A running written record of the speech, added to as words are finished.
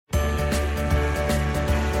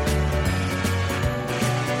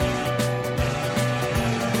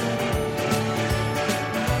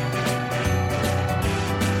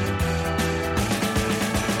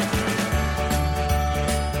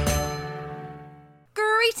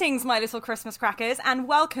Greetings, my little Christmas crackers, and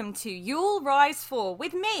welcome to Yule Rise 4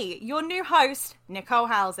 with me, your new host, Nicole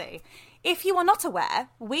Halsey. If you are not aware,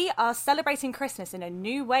 we are celebrating Christmas in a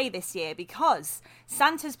new way this year because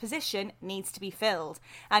Santa's position needs to be filled.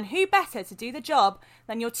 And who better to do the job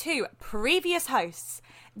than your two previous hosts,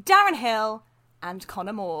 Darren Hill and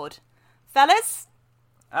Connor Maud. Fellas?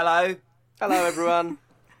 Hello. Hello, everyone.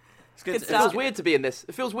 It's good. Good It stuff. feels weird to be in this.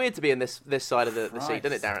 It feels weird to be in this side of the seat,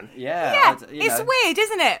 doesn't it, Darren? Yeah. It's weird,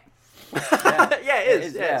 isn't it? Yeah, it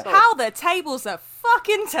is. yeah. It's not- How the tables are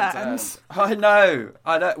fucking turned. I know.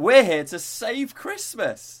 We're here to save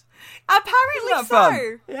Christmas. Apparently Isn't that so.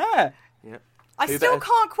 fun? Yeah. Yeah. I Who still better-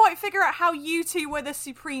 can't quite figure out how you two were the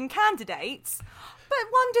supreme candidates, but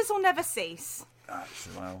wonders will never cease.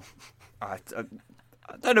 Well, I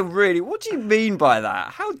don't know really. What do you mean by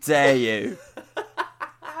that? How dare you?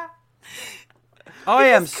 I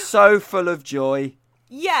am so full of joy.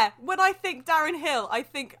 Yeah, when I think Darren Hill, I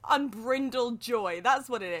think unbrindled joy. That's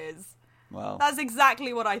what it is. Well, That's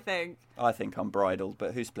exactly what I think. I think I'm bridled,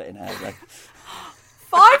 but who's splitting hairs then?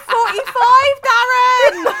 5:45,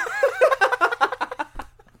 Darren.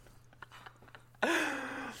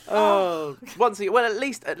 Oh, once again, well, at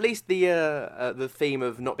least the theme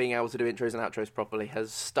of not being able to do intros and outros properly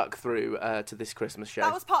has stuck through to this Christmas show.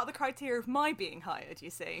 That was part of the criteria of my being hired.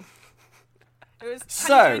 You see, it was can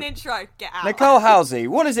So, you do an intro? Get out. Nicole Halsey,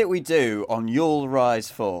 what is it we do on Yule Rise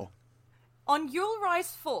 4? On Yule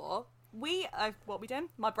Rise 4, we what we doing?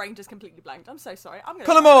 My brain just completely blanked. I'm so sorry. I'm going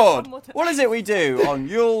Connor Maud, what is it we do on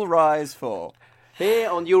Yule Rise 4? Here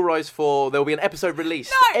on Yule Rise 4, there will be an episode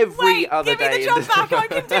released No, every wait, other give me day. the job back. I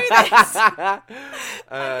can do this. I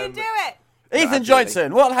can do it. Ethan absolutely.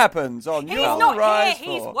 Johnson, what happens on He's Yule not Rise here.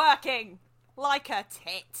 4? He's working like a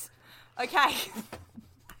tit. Okay.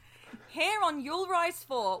 Here on Yule Rise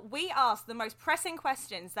 4, we ask the most pressing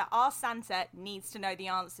questions that our Santa needs to know the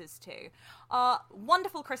answers to. Our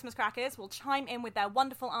wonderful Christmas crackers will chime in with their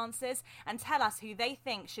wonderful answers and tell us who they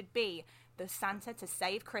think should be the Santa to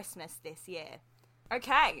save Christmas this year.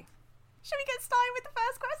 Okay. Should we get started with the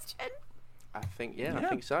first question? I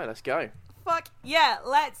think so. Let's go. Fuck yeah,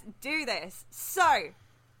 let's do this. So,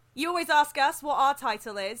 you always ask us what our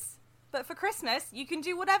title is, but for Christmas, you can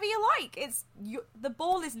do whatever you like. The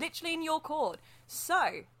ball is literally in your court.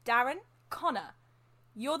 So, Darren, Connor,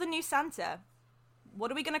 you're the new Santa. What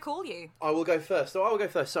are we going to call you? I will go first. So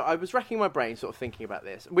I was racking my brain sort of thinking about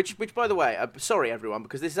this, which by the way, sorry everyone,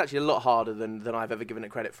 because this is actually a lot harder than I've ever given it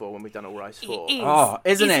credit for when we've done All Rise 4. It is. Oh,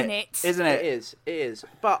 isn't it? Isn't it? It is.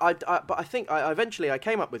 But I think I eventually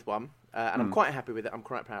came up with one, and I'm quite happy with it. I'm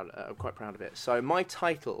quite proud of it. So my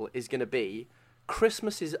title is going to be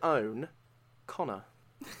Christmas's Own Connor.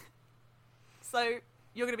 So,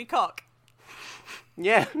 you're going to be Cock.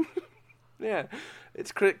 Yeah. Yeah.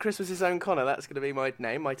 It's Christmas's Own Connor. That's going to be my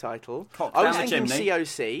name, my title. Cock I was down the thinking chimney.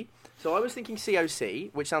 COC. So I was thinking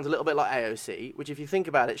COC, which sounds a little bit like AOC, which if you think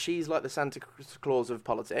about it, she's like the Santa Claus of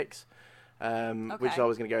politics, which Okay. I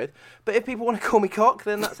was going to go with. But if people want to call me Cock,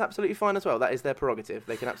 then that's absolutely fine as well. That is their prerogative.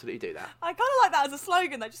 They can absolutely do that. I kind of like that as a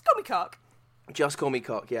slogan, though. Just call me Cock. Just call me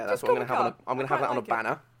Cock. Yeah, that's Just what I'm call going to have. me Cock. I'm going to I have that on a quite like it.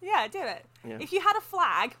 banner. Yeah, do it. Yeah. If you had a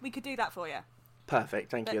flag, we could do that for you.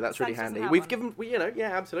 Perfect, thank you. But That's really Santa doesn't handy. have We've one. given,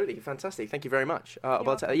 yeah, absolutely, fantastic. Thank you very much.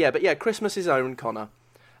 welcome. Yeah, Christmas's Own Connor,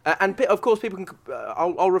 and of course people can.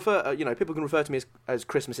 I'll refer. People can refer to me as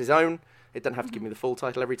Christmas's Own. It doesn't have to give me the full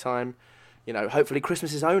title every time. Hopefully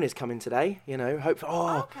Christmas's Own is coming today.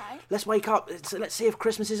 Okay. Let's wake up. Let's see if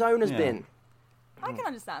Christmas's Own has Yeah. been. I can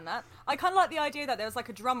understand that. I kind of like the idea that there was like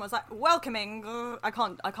a drum. It was like welcoming. I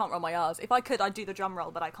can't roll my R's. If I could, I'd do the drum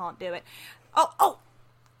roll, but I can't do it. Oh,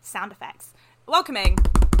 sound effects. Welcoming.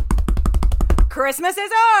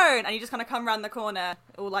 Christmas's Own, and you just kind of come around the corner,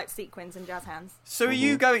 all like sequins and jazz hands. So are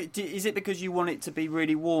you going... Is it because you want it to be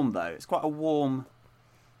really warm, though? It's quite a warm...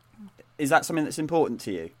 Is that something that's important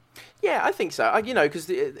to you? Yeah, I think so. Because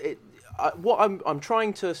what I'm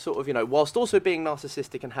trying to sort of, whilst also being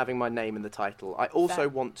narcissistic and having my name in the title, I also Fair.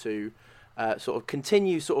 want to sort of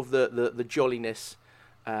continue sort of the jolliness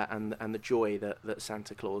and the joy that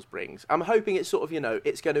Santa Claus brings. I'm hoping it's sort of,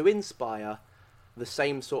 it's going to inspire the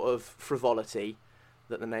same sort of frivolity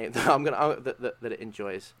that the name that it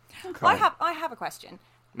enjoys. Okay. I have a question.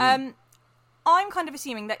 I'm kind of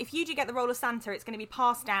assuming that if you do get the role of Santa, it's going to be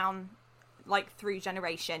passed down like through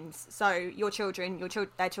generations. So your children,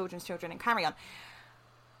 their children's children, and carry on.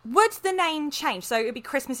 Would the name change? So it would be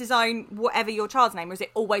Christmas's Own, whatever your child's name, or is it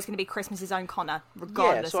always going to be Christmas's Own Connor,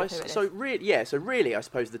 regardless of who it is? So really, I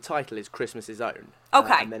suppose the title is Christmas's Own.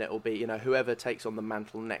 Okay. And then it will be, whoever takes on the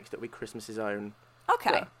mantle next, it'll be Christmas's Own. Okay.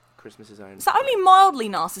 Yeah, Christmas's own. So only mildly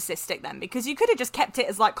narcissistic then, because you could have just kept it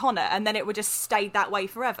as like Connor, and then it would just stay that way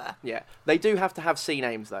forever. Yeah, they do have to have C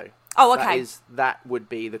names though. Oh, okay. That would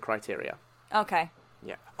be the criteria. Okay.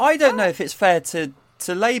 Yeah. I don't know if it's fair to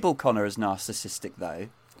label Connor as narcissistic though,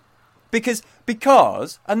 because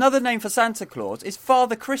another name for Santa Claus is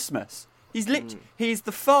Father Christmas. He's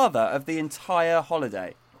the father of the entire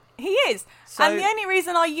holiday. He is. So- And the only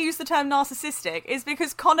reason I use the term narcissistic is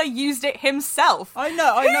because Connor used it himself. I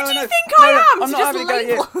know. Who do you think I am I'm to not just having a go at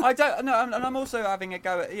label? you. I don't. No, and I'm also having a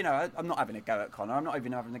go at. I'm not having a go at Connor. I'm not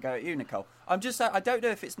even having a go at you, Nicole. I'm just. I don't know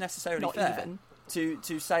if it's necessarily Not fair even.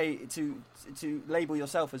 to say to label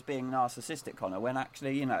yourself as being narcissistic, Connor, when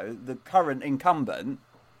actually the current incumbent.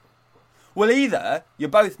 Well, either you're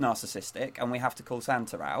both narcissistic and we have to call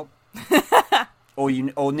Santa out, or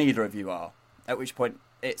neither of you are. At which point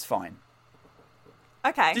it's fine.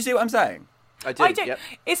 Okay. Do you see what I'm saying? I do. I do. Yep.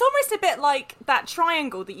 It's almost a bit like that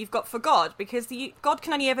triangle that you've got for God, because God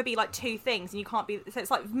can only ever be like two things, and you can't be. So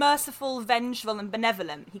it's like merciful, vengeful, and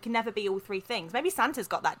benevolent. He can never be all three things. Maybe Santa's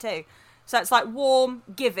got that too. So it's like warm,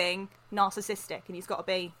 giving, narcissistic, and he's got to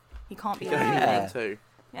be. He can't be Yeah. everything. Too.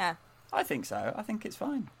 Yeah. I think so. I think it's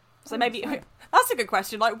fine. So maybe that's a good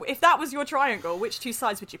question. Like, if that was your triangle, which two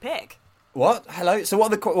sides would you pick? What? Hello. So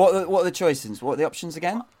what are the choices? What are the options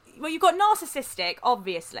again? Well, you've got narcissistic,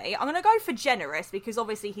 obviously. I'm going to go for generous, because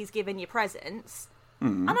obviously he's given you presents.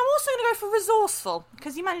 And I'm also going to go for resourceful,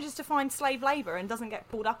 because he manages to find slave labour and doesn't get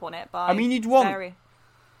pulled up on it by... I mean, you'd want...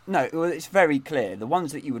 No, well, it's very clear. The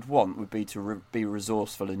ones that you would want would be to be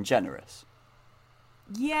resourceful and generous.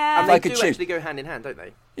 Yeah. And I they could do choose. actually go hand in hand, don't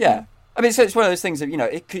they? Yeah. I mean, so it's one of those things that,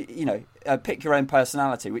 it could, pick your own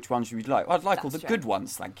personality, which ones you would like. I'd like all the That's true. good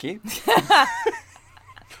ones, thank you.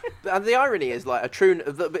 And the irony is, like,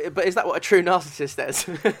 but is that what a true narcissist says?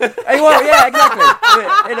 Hey, well, yeah,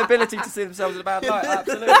 exactly. Inability to see themselves in a bad light,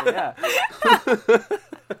 absolutely, yeah.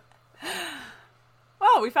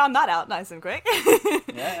 Well, we found that out nice and quick.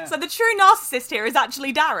 Yeah. So the true narcissist here is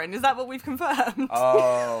actually Darren. Is that what we've confirmed?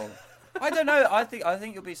 Oh. I don't know. I think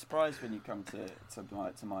you'll be surprised when you come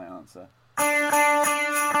to my answer.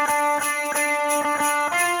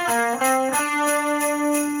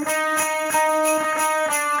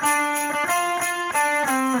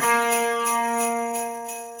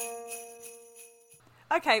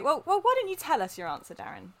 Okay, well, why don't you tell us your answer,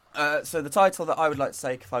 Darren? So the title that I would like to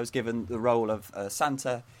take if I was given the role of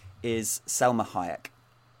Santa is Selma Hayek.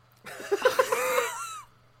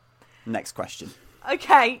 Next question.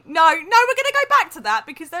 Okay, no, we're going to go back to that,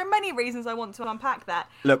 because there are many reasons I want to unpack that.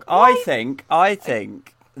 Look, I think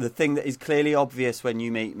the thing that is clearly obvious when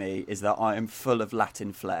you meet me is that I am full of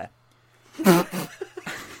Latin flair.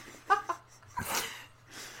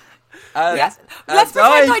 Yes. Let's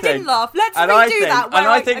pretend I didn't laugh. Let's redo that.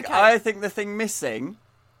 I think the thing missing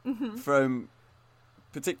from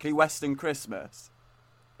particularly Western Christmas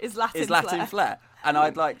is Latin flair. And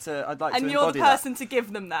I'd like to and embody you're the that. person to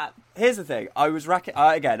give them that. Here's the thing. I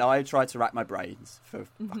tried to rack my brains for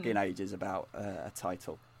fucking ages about a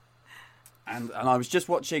title. And I was just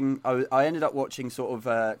watching, I ended up watching sort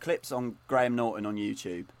of clips on Graham Norton on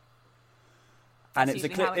YouTube. And That's it was a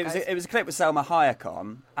usually clip. how it It was a clip with Selma Hayek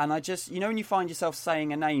on, and I just, when you find yourself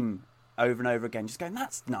saying a name over and over again, just going,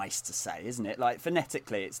 "That's nice to say, isn't it?" Like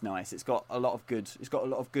phonetically, it's nice. It's got a lot of good. It's got a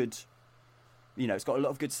lot of good. It's got a lot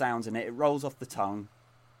of good sounds in it. It rolls off the tongue.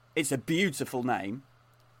 It's a beautiful name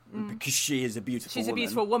because she is a beautiful. She's woman, a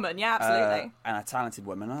beautiful woman, yeah, absolutely. and a talented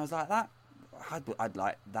woman. And I was like that. I'd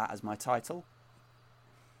like that as my title.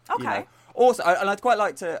 Okay. Also, and I'd quite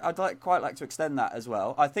like to extend that as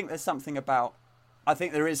well. I think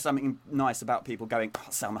there is something nice about people going, oh,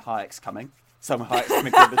 Selma Hayek's coming. Selma Hayek's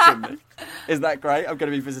coming through the chimney. Isn't that great? I'm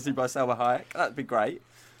going to be visited by Selma Hayek. That'd be great.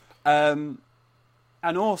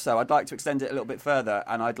 And also, I'd like to extend it a little bit further,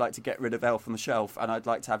 and I'd like to get rid of Elf on the Shelf, and I'd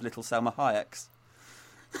like to have little Selma Hayeks.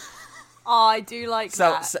 I do like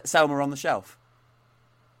that. Selma on the shelf.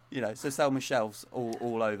 So Selma shelves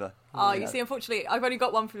all over. Oh, you see, unfortunately, I've only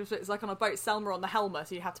got one for it's like on a boat, Selma on the helmet,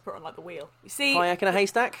 so you have to put it on like the wheel. You see, Kayak in a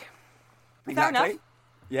haystack? fair enough.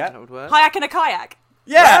 Yeah. That would work. Kayak in a kayak.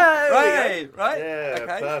 Yeah. Hey! Right. Yeah,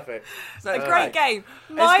 Okay. perfect. So, A great game.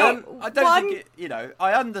 I don't think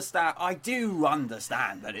I understand. I do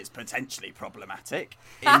understand that it's potentially problematic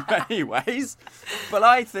in many ways, but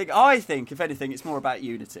I think if anything, it's more about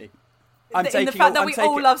unity. in the fact that we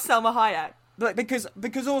all love Selma Hayek. But because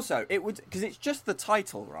it's just the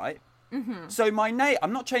title, right? Mm-hmm. So my name,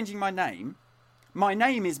 I'm not changing my name. My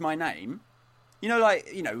name is my name.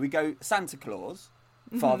 We go Santa Claus,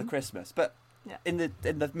 Father Christmas, but Yeah. in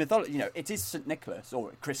the mythology, it is St. Nicholas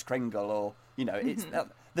or Kris Kringle or it's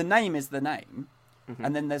the name is the name.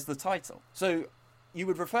 and then there's the title. So you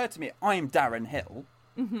would refer to me, I'm Darren Hill.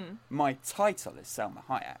 My title is Selma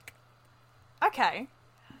Hayek. Okay.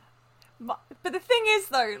 But the thing is,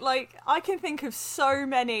 though, like, I can think of so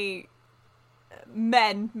many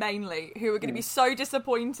men, mainly, who are going to be so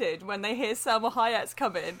disappointed when they hear Selma Hayek's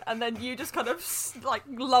come in, and then you just kind of, like,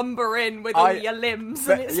 lumber in with all your limbs,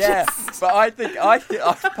 and it's just... But I think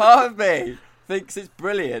part of me thinks it's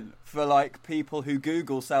brilliant for, like, people who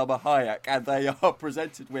Google Selma Hayek and they are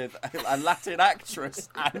presented with a Latin actress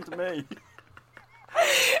and me.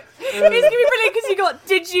 It's going to be brilliant because you got,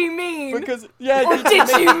 did you mean? Because, Or did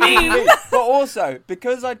you mean? But also,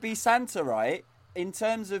 because I'd be Santa, right? In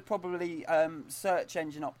terms of probably search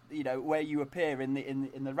engine, where you appear in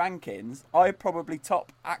the rankings, I probably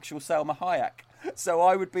top actual Selma Hayek. So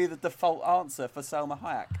I would be the default answer for Selma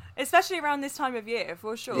Hayek. Especially around this time of year,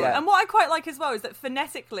 for sure. Yeah. And what I quite like as well is that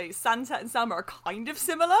phonetically, Santa and Selma are kind of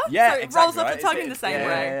similar. Yeah, so it exactly, rolls off right? the tongue in the same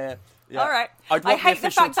way. Yeah. All right. I hate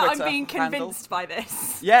the fact that I'm being convinced by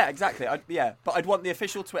this. Yeah, exactly. But I'd want the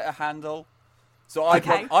official Twitter handle. So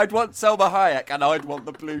Okay. I'd want Selma Hayek and I'd want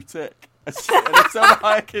the blue tick. And if Selma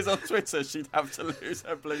Hayek is on Twitter, she'd have to lose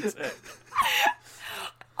her blue tick.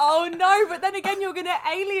 Oh no, but then again you're going to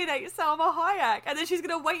alienate Selma Hayek and then she's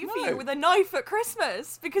going to wait for you with a knife at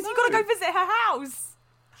Christmas because you've got to go visit her house.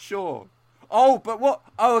 Sure. Oh, but what?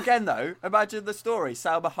 Oh, again though, imagine the story.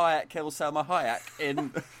 Selma Hayek kills Selma Hayek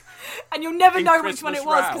in... And you'll never in know which one Christmas it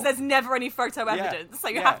was Row. because there's never any photo evidence. So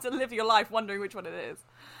you have to live your life wondering which one it is.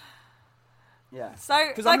 Yeah. So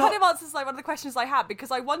that kind of answers like one of the questions I had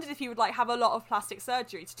because I wondered if you would like have a lot of plastic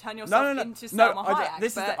surgery to turn yourself into Selma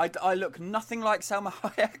Hayek. I look nothing like Selma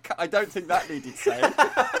Hayek. I don't think that needed saying.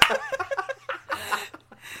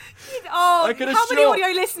 How many audio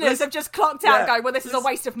listeners have just clocked out going, well, this is a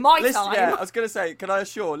waste of my time? Yeah, I was going to say, can I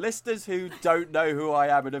assure listeners who don't know who I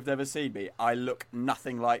am and have never seen me, I look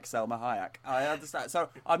nothing like Selma Hayek. I understand. So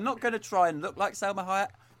I'm not going to try and look like Selma Hayek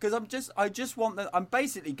because I just want I'm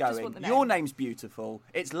basically going, your name's beautiful,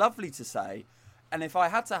 it's lovely to say, and if I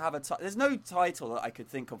had to have there's no title that I could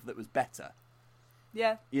think of that was better.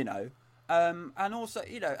 Yeah. And also,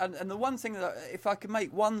 and the one thing that, if I could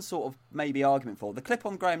make one sort of maybe argument for, the clip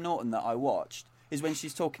on Graham Norton that I watched is when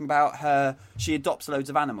she's talking about she adopts loads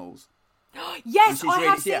of animals. Yes, I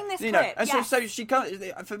have seen this clip. And yes. so she comes,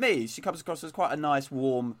 for me, she comes across as quite a nice,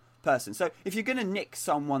 warm person. So if you're going to nick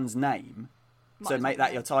someone's name, make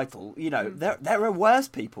that your title, there are worse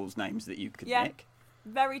people's names that you could nick.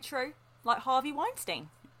 Very true. Like Harvey Weinstein.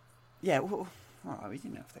 Yeah, well, we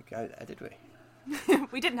didn't have to go there, did we?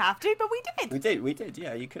 We didn't have to, but we did. We did,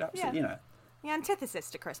 yeah. You could absolutely, The antithesis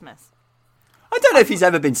to Christmas. I don't know if he's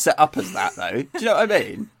ever been set up as that, though. Do you know what I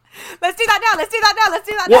mean? Let's do that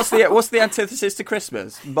now. What's the antithesis to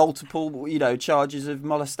Christmas? Multiple, charges of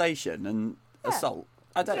molestation and assault.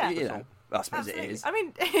 I don't, I suppose Absolutely. it is. I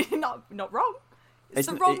mean, not wrong. It's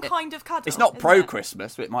the wrong kind of cuddle. It's not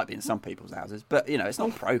pro-Christmas, but it might be in some people's houses. But, it's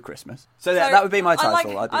not pro-Christmas. So that would be my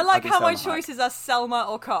title. I like how my choices are Selma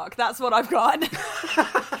or cock. That's what I've got.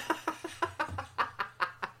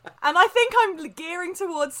 And I think I'm gearing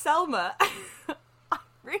towards Selma. I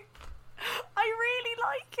really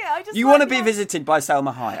like it. You want to be visited by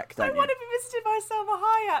Selma Hayek, don't you? I want to be visited by Selma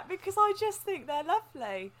Hayek because I just think they're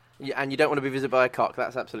lovely. Yeah, and you don't want to be visited by a cock.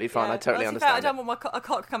 That's absolutely fine. I totally understand. I don't want a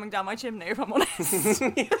cock coming down my chimney, if I'm honest.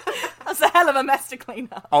 That's a hell of a mess to clean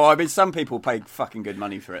up. Oh, I mean, some people pay fucking good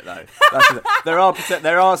money for it, though. There are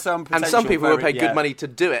some potential... And some people will pay good money to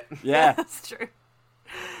do it. Yeah. That's true.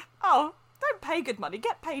 Oh, don't pay good money.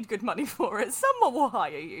 Get paid good money for it. Someone will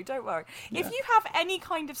hire you. Don't worry. Yeah. If you have any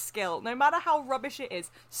kind of skill, no matter how rubbish it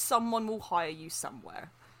is, someone will hire you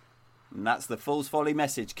somewhere. And that's the Fool's Folly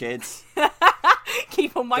message, kids.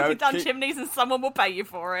 Keep on wanking down chimneys and someone will pay you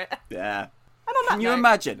for it. Yeah. And on Can you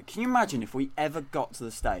imagine if we ever got to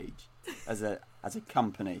the stage as a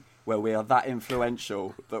company where we are that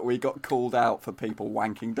influential that we got called out for people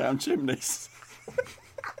wanking down chimneys?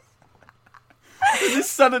 This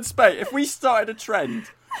Sun and Spate, if we started a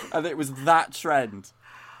trend and it was that trend.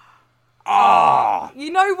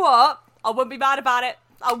 You know what? I wouldn't be mad about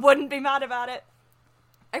it.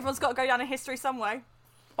 Everyone's got to go down in history some way.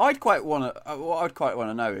 What I'd quite want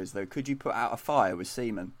to know is, though, could you put out a fire with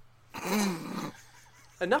semen?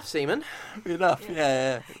 Enough semen. Enough,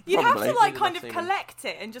 yeah. You'd have to kind of collect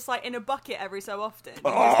it and just in a bucket every so often.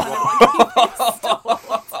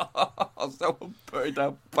 Someone put it down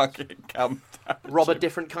a bucket and come down. Rob a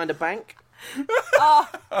different kind of bank. Yeah.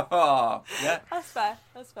 That's fair.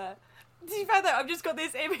 To be fair though, I've just got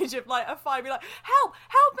this image of a fire, be like, help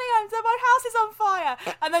me, my house is on fire,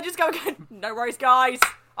 and then just go, no worries guys,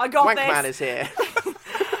 I got Wank this. Man is here.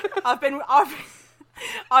 I've been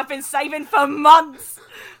I've been saving for months,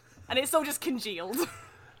 and it's all just congealed.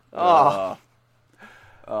 Oh.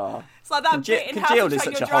 It's like that bit in How to Congealed is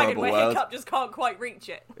Train such Your a Dragon horrible where word. Hiccup just can't quite reach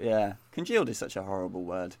it. Yeah. Congealed is such a horrible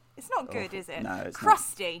word. It's not good, is it? No, it's not.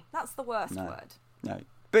 Crusty. That's the worst No. word. No.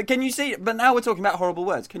 But can you see? But now we're talking about horrible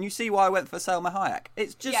words. Can you see why I went for Selma Hayek?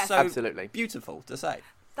 It's just Yes. so Absolutely. beautiful to say.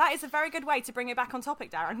 That is a very good way to bring it back on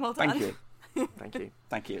topic, Darren. Well done. Thank you. Thank you.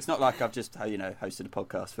 Thank you. It's not like I've just, hosted a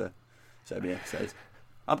podcast for so many episodes.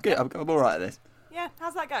 I'm good. I'm all right at this. Yeah,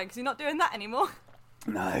 how's that going? Because you're not doing that anymore.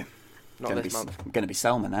 No. Not this month. I'm going to be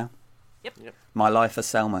Selma now. Yep. My Life as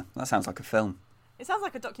Selma. That sounds like a film. It sounds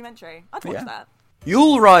like a documentary. I'd watch Yeah. that.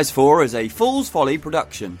 You'll Rise 4 is a Fool's Folly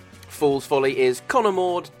production. Fool's Folly is Connor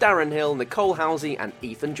Maud, Darren Hill, Nicole Housey and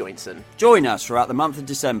Ethan Joinson. Join us throughout the month of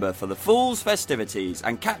December for the Fool's festivities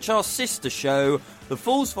and catch our sister show, The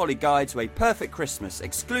Fool's Folly Guide to a Perfect Christmas,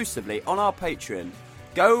 exclusively on our Patreon.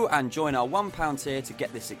 Go and join our £1 tier to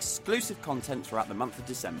get this exclusive content throughout the month of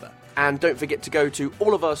December. And don't forget to go to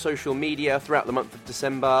all of our social media throughout the month of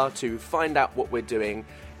December to find out what we're doing.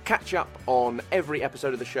 Catch up on every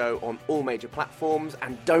episode of the show on all major platforms,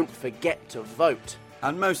 and don't forget to vote.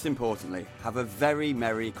 And most importantly, have a very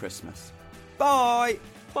Merry Christmas. Bye!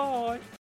 Bye.